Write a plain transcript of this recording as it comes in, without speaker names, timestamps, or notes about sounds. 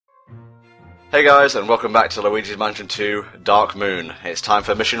Hey guys, and welcome back to Luigi's Mansion 2 Dark Moon. It's time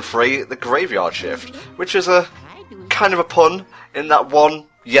for Mission 3, the Graveyard Shift, which is a kind of a pun in that one,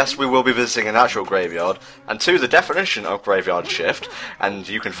 yes, we will be visiting an actual graveyard, and two, the definition of Graveyard Shift, and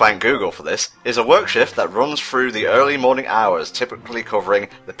you can thank Google for this, is a work shift that runs through the early morning hours, typically covering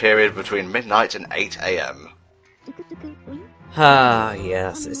the period between midnight and 8 AM.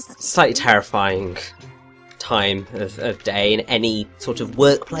 Yes, it's a slightly terrifying time of day in any sort of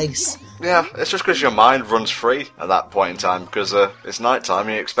workplace. Yeah, it's just because your mind runs free at that point in time, because it's night time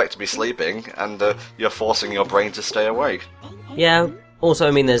and you expect to be sleeping, and you're forcing your brain to stay awake. Yeah, also,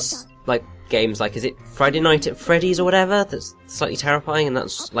 I mean, there's, like, games like, is it Friday Night at Freddy's or whatever, that's slightly terrifying, and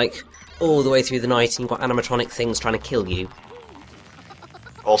that's, like, all the way through the night, and you've got animatronic things trying to kill you.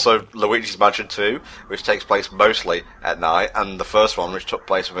 Also, Luigi's Mansion 2, which takes place mostly at night, and the first one, which took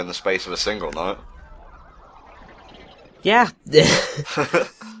place within the space of a single night. Yeah. I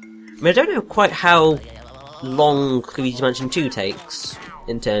mean, I don't know quite how long Luigi's Mansion 2 takes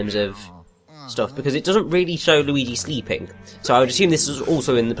in terms of stuff, because it doesn't really show Luigi sleeping. So I would assume this is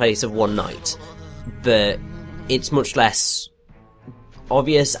also in the place of one night, but it's much less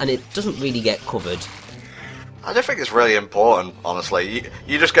obvious, and it doesn't really get covered. I don't think it's really important, honestly.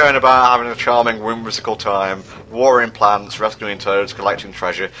 You're just going about having a charming, whimsical time, watering plants, rescuing toads, collecting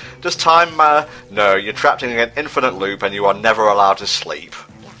treasure. Does time matter? No, you're trapped in an infinite loop and you are never allowed to sleep.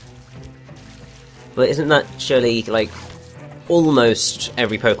 But isn't that surely, like, almost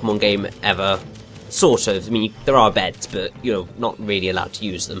every Pokemon game ever? Sort of. I mean, there are beds, but you're not really allowed to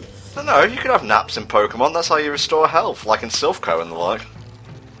use them. No, you can have naps in Pokemon, that's how you restore health, like in Silphco and the like.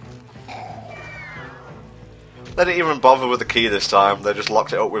 They didn't even bother with the key this time, they just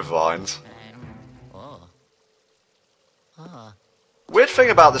locked it up with vines. Weird thing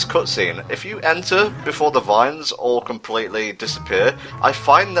about this cutscene, if you enter before the vines all completely disappear, I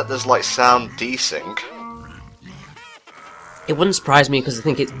find that there's like sound desync. It wouldn't surprise me, because I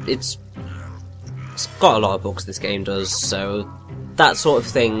think it's got a lot of bugs, this game does, so that sort of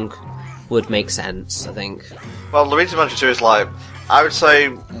thing would make sense, I think. Well, Luigi's Mansion 2 is like, I would say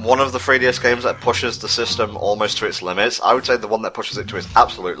one of the 3DS games that pushes the system almost to its limits. I would say the one that pushes it to its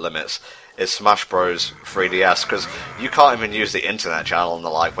absolute limits is Smash Bros. 3DS, because you can't even use the internet channel and the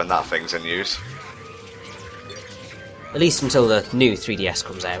like when that thing's in use. At least until the new 3DS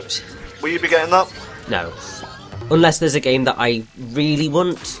comes out. Will you be getting that? No. Unless there's a game that I really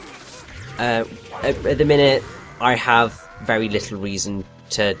want. At the minute, I have very little reason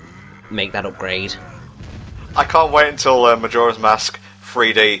to make that upgrade. I can't wait until Majora's Mask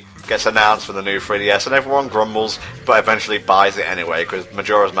 3D gets announced for the new 3DS and everyone grumbles but eventually buys it anyway because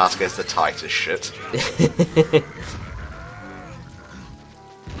Majora's Mask is the tightest shit.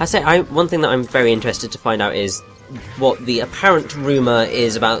 I say, one thing that I'm very interested to find out is what the apparent rumour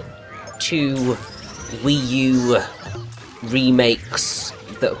is about 2 Wii U remakes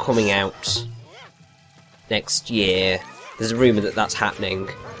that are coming out next year. There's a rumour that that's happening.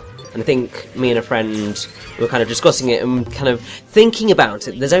 And I think me and a friend were kind of discussing it and kind of thinking about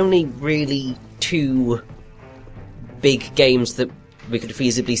it. There's only really 2 big games that we could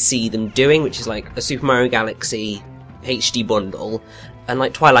feasibly see them doing, which is like a Super Mario Galaxy HD bundle and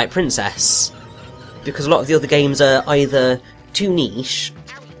like Twilight Princess. Because a lot of the other games are either too niche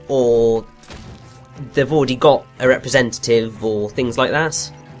or they've already got a representative or things like that.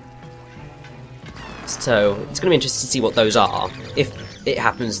 So it's going to be interesting to see what those are. If it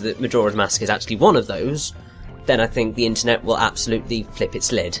happens that Majora's Mask is actually one of those, then I think the internet will absolutely flip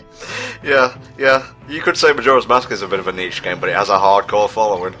its lid. Yeah. You could say Majora's Mask is a bit of a niche game, but it has a hardcore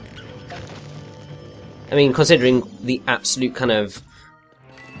following. I mean, considering the absolute kind of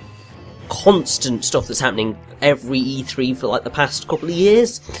constant stuff that's happening every E3 for like the past couple of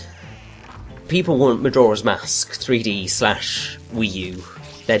years, people want Majora's Mask 3D/Wii U.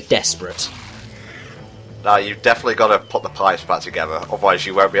 They're desperate. Now, you've definitely got to put the pipes back together, otherwise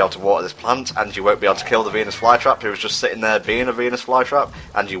you won't be able to water this plant, and you won't be able to kill the Venus flytrap who's just sitting there being a Venus flytrap,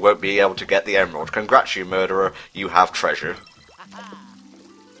 and you won't be able to get the emerald. Congrats, you murderer, you have treasure.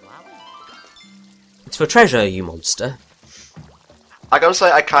 It's for treasure, you monster. I gotta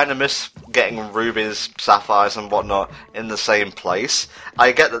say, I kinda miss getting rubies, sapphires and whatnot in the same place.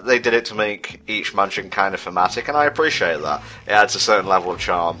 I get that they did it to make each mansion kind of thematic, and I appreciate that. It adds a certain level of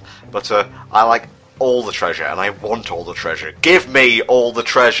charm, but I like all the treasure, and I want all the treasure. Give me all the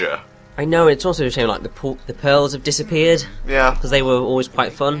treasure! I know, it's also a shame, like, the pearls have disappeared. Yeah. Because they were always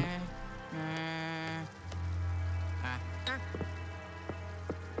quite fun.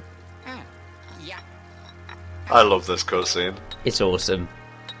 I love this cutscene. It's awesome.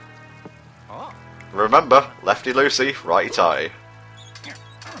 Remember, lefty loosey, righty tighty.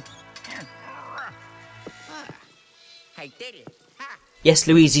 Yes,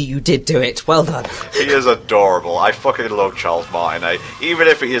 Luigi, you did do it. Well done. He is adorable. I fucking love Charles Martinet, even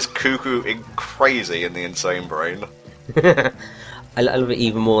if he is cuckoo and crazy in the insane brain. I love it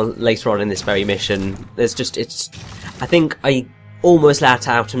even more later on in this very mission. I think I almost let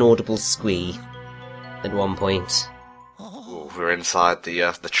out an audible squee at one point. Ooh, we're inside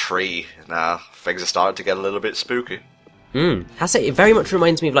the tree now. Things are starting to get a little bit spooky. I say it very much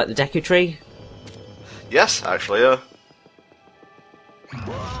reminds me of like the Deku Tree. Yes, actually, yeah.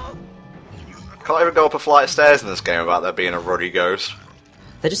 Can't even go up a flight of stairs in this game without there being a ruddy ghost.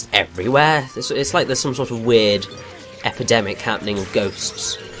 They're just everywhere. It's like there's some sort of weird epidemic happening of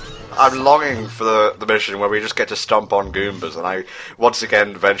ghosts. I'm longing for the mission where we just get to stomp on Goombas and I once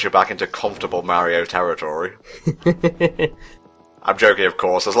again venture back into comfortable Mario territory. I'm joking, of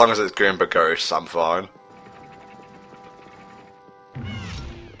course. As long as it's Goomba ghosts, I'm fine.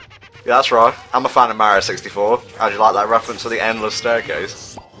 Yeah, that's right. I'm a fan of Mario 64. How'd you like that reference to the endless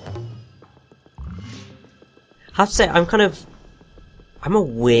staircase? I have to say, I'm a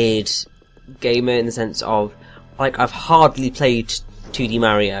weird gamer in the sense of, like, I've hardly played 2D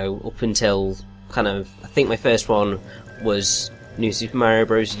Mario up until I think my first one was New Super Mario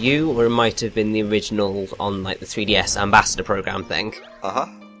Bros. U, or it might have been the original on, like, the 3DS Ambassador program thing. Uh-huh.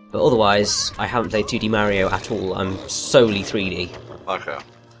 But otherwise, I haven't played 2D Mario at all. I'm solely 3D. Okay.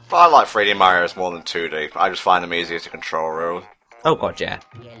 But I like 3D Marios more than 2D. I just find them easier to control, really. Oh god, yeah.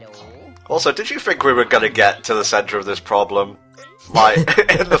 Also, did you think we were going to get to the centre of this problem? Like,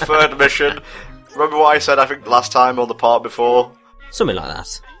 in the third mission? Remember what I said, I think, last time on the part before? Something like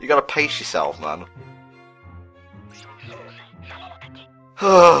that. You gotta pace yourself, man.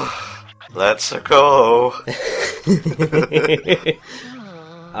 Let's go.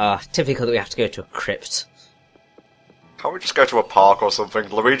 Typical that we have to go to a crypt. Can't we just go to a park or something?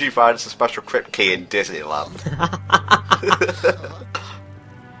 Luigi finds a special crypt key in Disneyland.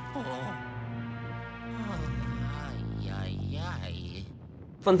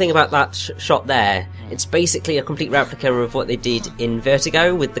 Fun thing about that shot there, it's basically a complete replica of what they did in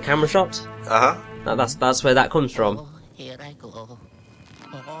Vertigo with the camera shot. Uh-huh. That's where that comes from. Here I go.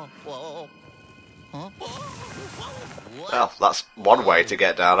 Well, that's one way to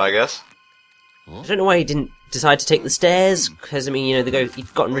get down, I guess. I don't know why he didn't decide to take the stairs, because, I mean, you know,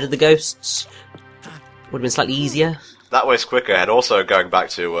 you've gotten rid of the ghosts. Would have been slightly easier. That way's quicker, and also going back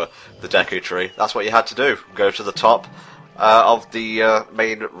to the Deku Tree, that's what you had to do. Go to the top of the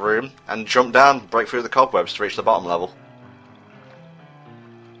main room and jump down, break through the cobwebs to reach the bottom level.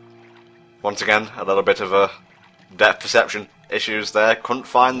 Once again, a little bit of depth perception issues there. Couldn't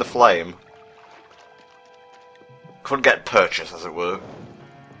find the flame. Couldn't get purchase, as it were.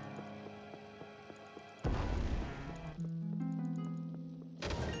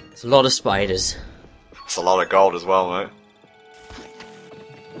 It's a lot of spiders. It's a lot of gold as well, mate.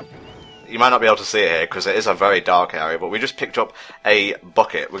 You might not be able to see it here because it is a very dark area, but we just picked up a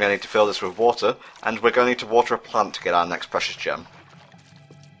bucket. We're going to need to fill this with water, and we're going to need to water a plant to get our next precious gem.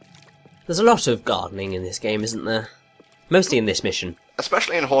 There's a lot of gardening in this game, isn't there? Mostly in this mission.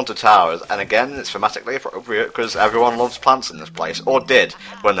 Especially in Haunted Towers, and again, it's thematically appropriate because everyone loves plants in this place, or did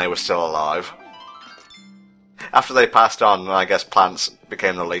when they were still alive. After they passed on, I guess plants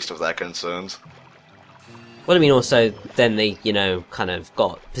became the least of their concerns. Well, I mean, also, then they, you know, kind of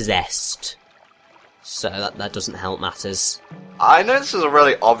got possessed. So that doesn't help matters. I know this is a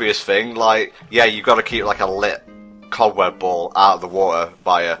really obvious thing, like, yeah, you've got to keep, like, a lit cobweb ball out of the water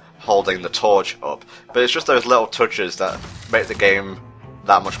by holding the torch up, but it's just those little touches that make the game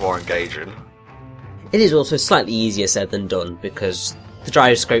that much more engaging. It is also slightly easier said than done, because the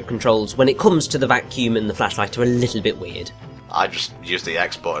gyroscope controls, when it comes to the vacuum and the flashlight, are a little bit weird. I just use the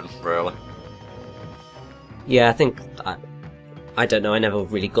X button, really. Yeah, I think... I don't know, I never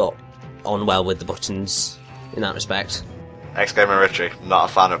really got on well with the buttons in that respect. X-Gamer Richie, not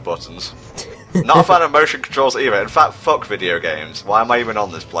a fan of buttons. Not a fan of motion controls either. In fact, fuck video games. Why am I even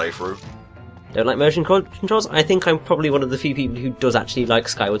on this playthrough? Don't like motion controls? I think I'm probably one of the few people who does actually like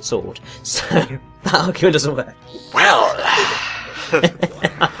Skyward Sword. So, that argument doesn't work. Well...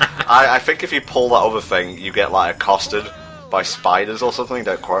 I think if you pull that other thing, you get, like, accosted by spiders or something.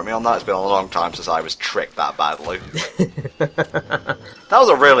 Don't quote me on that. It's been a long time since I was tricked that badly. That was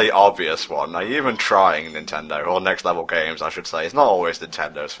a really obvious one. Are you even trying, Nintendo? Or Next Level Games, I should say. It's not always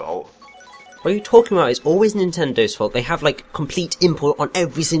Nintendo's fault. What are you talking about? It's always Nintendo's fault. They have, like, complete input on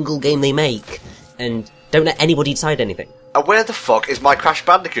every single game they make, and don't let anybody decide anything. And where the fuck is my Crash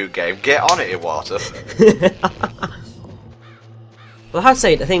Bandicoot game? Get on it, Iwata. Well, I have to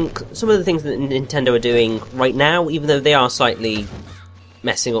say, I think some of the things that Nintendo are doing right now, even though they are slightly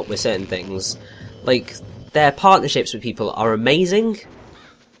messing up with certain things, like their partnerships with people are amazing.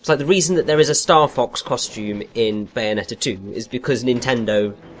 It's like the reason that there is a Star Fox costume in Bayonetta 2 is because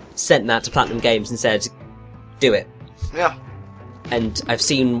Nintendo sent that to Platinum Games and said, do it. Yeah. And I've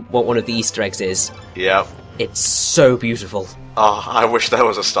seen what one of the Easter eggs is. Yeah. It's so beautiful. Oh, I wish there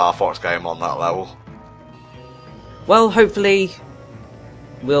was a Star Fox game on that level. Well, hopefully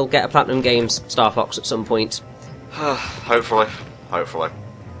we'll get a Platinum Games Star Fox at some point. Hopefully.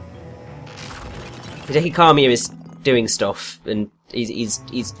 Hideki Kamiya is doing stuff, and he's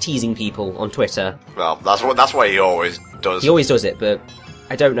teasing people on Twitter. Well, that's what he always does. He always does it, but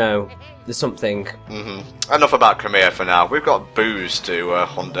I don't know. There's something. Enough about Kamiya for now. We've got booze to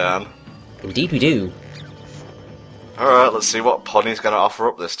hunt down. Indeed we do. Alright, let's see what Pony's going to offer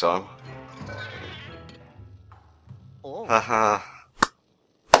up this time. Haha.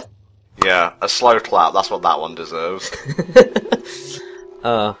 Yeah, a slow clap, that's what that one deserves.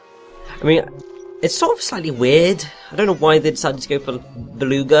 I mean, it's sort of slightly weird. I don't know why they decided to go for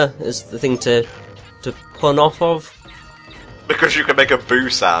Beluga as the thing to pun off of. Because you can make a boo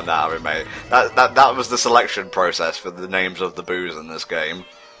sound out of it, mate. That was the selection process for the names of the boos in this game.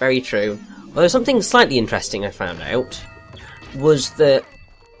 Very true. Although something slightly interesting I found out was that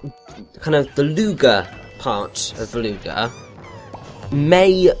kind of the Luga part of Beluga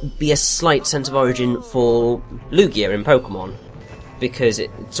may be a slight sense of origin for Lugia in Pokemon, because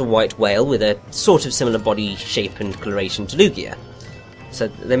it's a white whale with a sort of similar body shape and coloration to Lugia. So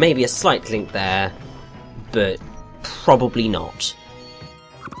there may be a slight link there, but probably not.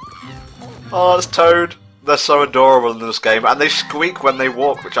 Oh, it's Toad. They're so adorable in this game, and they squeak when they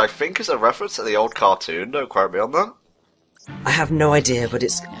walk, which I think is a reference to the old cartoon. Don't quote me on that. I have no idea, but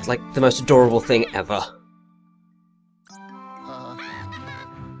it's like the most adorable thing ever.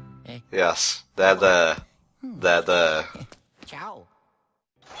 Yes, they're there. They're there. Ciao.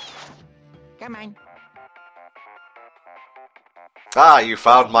 Come on. Ah, you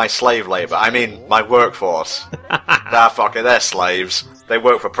found my slave labour. I mean, my workforce. Fuck it, they're slaves. They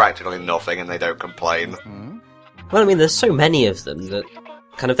work for practically nothing and they don't complain. Well, I mean, there's so many of them that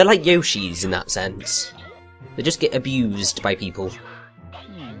they're like Yoshis in that sense. They just get abused by people.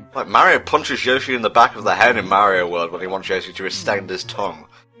 Like, Mario punches Yoshi in the back of the head in Mario World when he wants Yoshi to extend his tongue.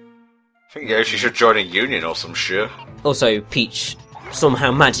 I think Yoshi should join a union or some shit. Also, Peach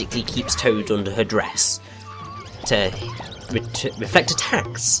somehow magically keeps Toad under her dress to reflect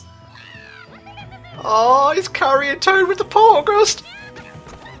attacks. Oh, he's carrying Toad with the Poltergust!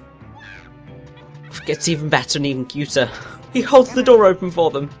 Gets even better and even cuter. He holds the door open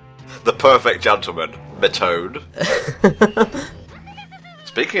for them. The perfect gentleman, Toad.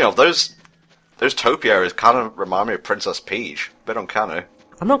 Speaking of, those topiaries kind of remind me of Princess Peach. Bit uncanny.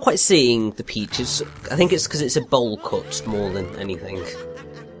 I'm not quite seeing the peaches. I think it's because it's a bowl cut more than anything.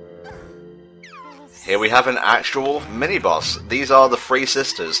 Here we have an actual mini-boss. These are the Three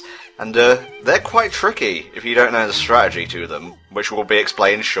Sisters, and they're quite tricky if you don't know the strategy to them, which will be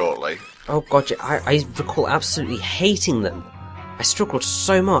explained shortly. Oh god, I recall absolutely hating them. I struggled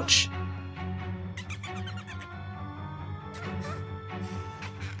so much.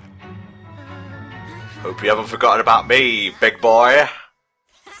 Hope you haven't forgotten about me, big boy.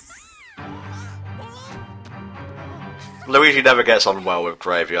 Luigi never gets on well with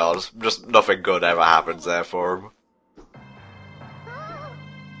graveyards. Just nothing good ever happens there for him.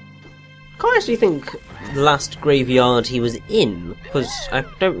 I can't actually think the last graveyard he was in, because I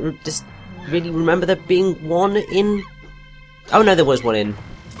don't just really remember there being one in... Oh no, there was one in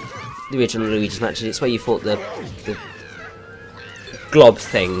the original Luigi's Mansion. It's where you fought the glob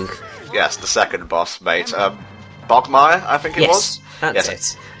thing. Yes, the second boss, mate. Bogmire, I think it was? That's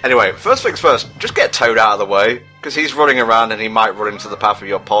it. Anyway, first things first, just get Toad out of the way, because he's running around and he might run into the path of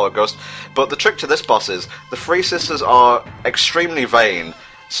your Poltergust. But the trick to this boss is, the Three Sisters are extremely vain,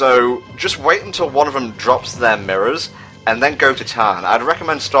 so just wait until one of them drops their mirrors, and then go to town. I'd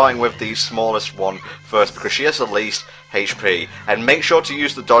recommend starting with the smallest one first, because she has the least HP, and make sure to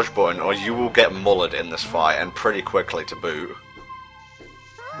use the dodge button, or you will get mullered in this fight, and pretty quickly to boot.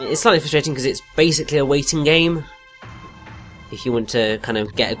 It's slightly frustrating because it's basically a waiting game, if you want to kind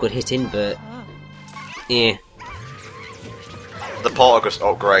of get a good hit in, but yeah. The Poltergust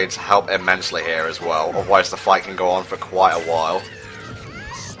upgrades help immensely here as well, otherwise the fight can go on for quite a while.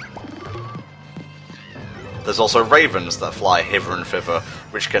 There's also ravens that fly hither and thither,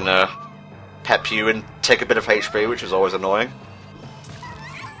 which can pep you and take a bit of HP, which is always annoying.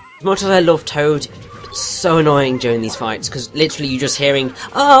 As much as I love Toad, it's so annoying during these fights, because literally you're just hearing,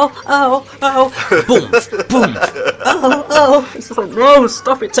 oh, oh, oh, boom, boom, oh, oh. It's just like, no,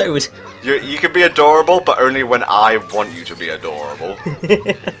 stop it, Toad. You can be adorable, but only when I want you to be adorable.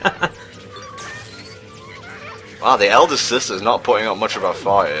 Wow, the elder sister's not putting up much of a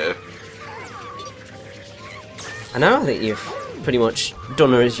fight here. I know, I think you've pretty much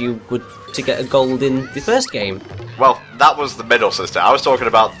done her as you would to get a gold in the first game. Well, that was the middle sister. I was talking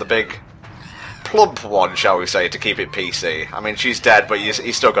about the big, plump one, shall we say, to keep it PC. I mean, she's dead, but you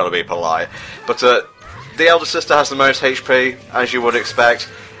still got to be polite. But the elder sister has the most HP, as you would expect.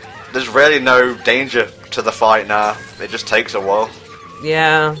 There's really no danger to the fight now. It just takes a while.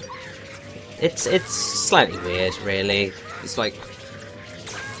 Yeah, it's slightly weird, really. It's like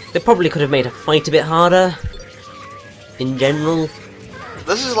they probably could have made a fight a bit harder. In general,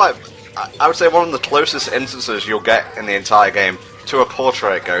 this is like, I would say, one of the closest instances you'll get in the entire game to a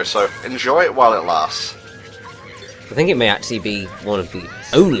portrait ghost, so enjoy it while it lasts. I think it may actually be one of the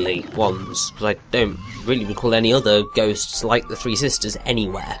only ones, because I don't really recall any other ghosts like the Three Sisters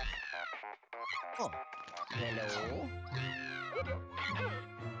anywhere.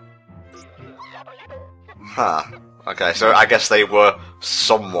 Huh. Okay, so I guess they were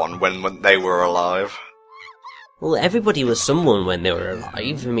someone when they were alive. Well, everybody was someone when they were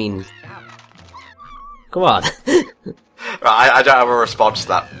alive. I mean, come on. I don't have a response to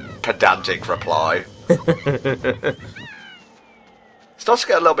that pedantic reply. Starts to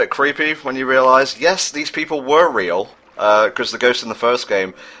get a little bit creepy when you realise, yes, these people were real, because the ghosts in the first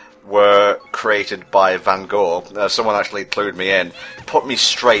game were created by Van Gogh. Someone actually clued me in, put me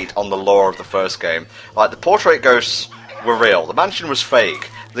straight on the lore of the first game. Like, the portrait ghosts were real, the mansion was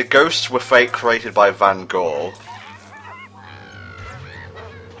fake, the ghosts were fake, created by Van Gogh.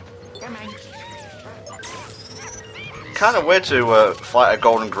 Kind of weird to fight a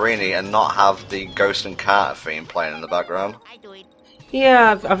golden greenie and not have the Ghost and Carter theme playing in the background.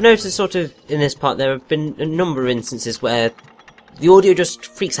 Yeah, I've noticed sort of in this part there have been a number of instances where the audio just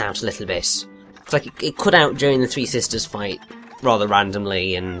freaks out a little bit. It's like it cut out during the Three Sisters fight rather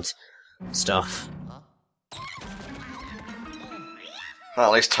randomly and stuff. Well,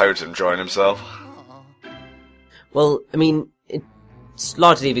 at least Toad's enjoying himself. Well, I mean, it's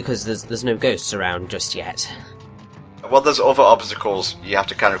largely because there's no ghosts around just yet. Well, there's other obstacles you have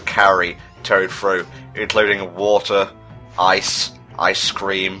to kind of carry Toad through, including water, ice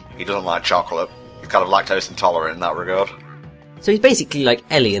cream. He doesn't like chocolate. He's kind of lactose intolerant in that regard. So he's basically like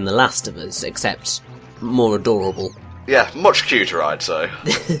Ellie in The Last of Us, except more adorable. Yeah, much cuter, I'd say.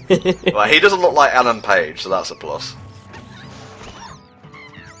 Well, he doesn't look like Ellen Page, so that's a plus.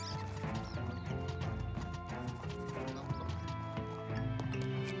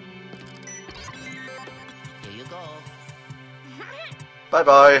 Here you go.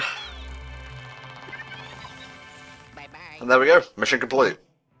 Bye-bye. Bye-bye. And there we go. Mission complete.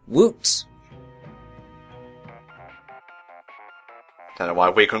 Whoops! Don't know why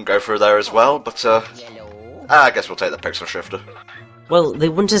we couldn't go through there as well, but Yellow. I guess we'll take the pixel shifter. Well, they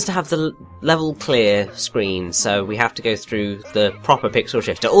want us to have the level clear screen, so we have to go through the proper pixel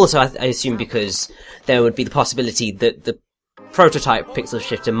shifter. Also, I assume because there would be the possibility that the prototype pixel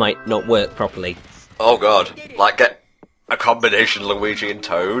shifter might not work properly. Oh god. Like, get a combination Luigi and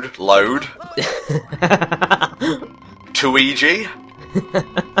Toad. Load. Luigi.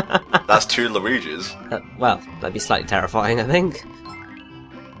 That's two Luigis. Well, that'd be slightly terrifying, I think.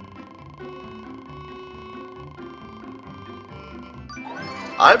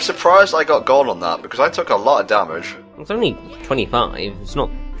 I'm surprised I got gold on that, because I took a lot of damage. It's only 25, it's not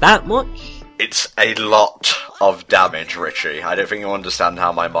that much. It's a lot of damage, Richie. I don't think you understand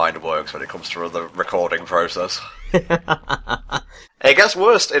how my mind works when it comes to the recording process. It gets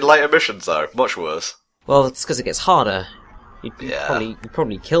worse in later missions, though. Much worse. Well, it's because it gets harder. You'd Yeah.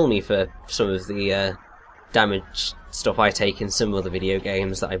 probably kill me for some of the damage stuff I take in some other video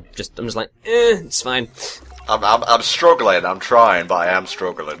games that I'm just like, it's fine. I'm struggling, I'm trying, but I am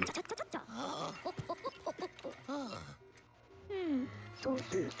struggling.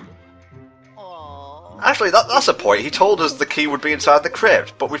 Actually, that's a point. He told us the key would be inside the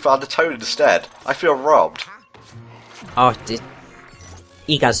crypt, but we found the toad instead. I feel robbed. Oh,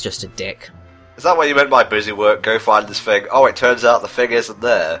 Egad's just a dick. Is that what you meant by busy work? Go find this thing. Oh, it turns out the thing isn't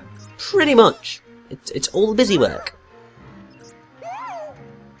there. Pretty much. It's all busy work.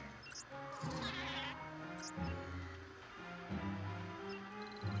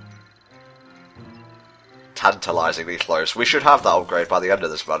 Tantalisingly close. We should have that upgrade by the end of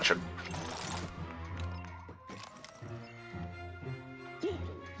this mansion.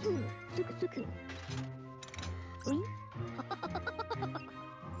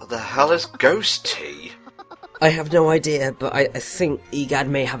 What the hell is ghost tea? I have no idea, but I think Egad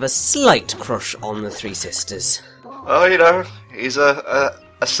may have a slight crush on the Three Sisters. Oh, you know, he's a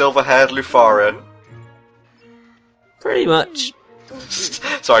silver-haired Lufarian. Pretty much.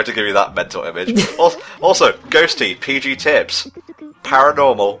 Sorry to give you that mental image. Also, ghosty, PG tips.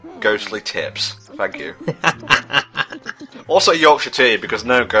 Paranormal, ghostly tips. Thank you. Also Yorkshire tea, because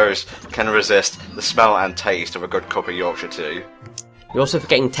no ghost can resist the smell and taste of a good cup of Yorkshire tea. You're also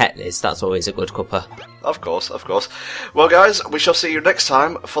forgetting Tetlis, that's always a good cuppa. Of course, of course. Well guys, we shall see you next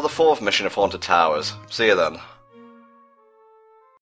time for the 4th mission of Haunted Towers. See you then.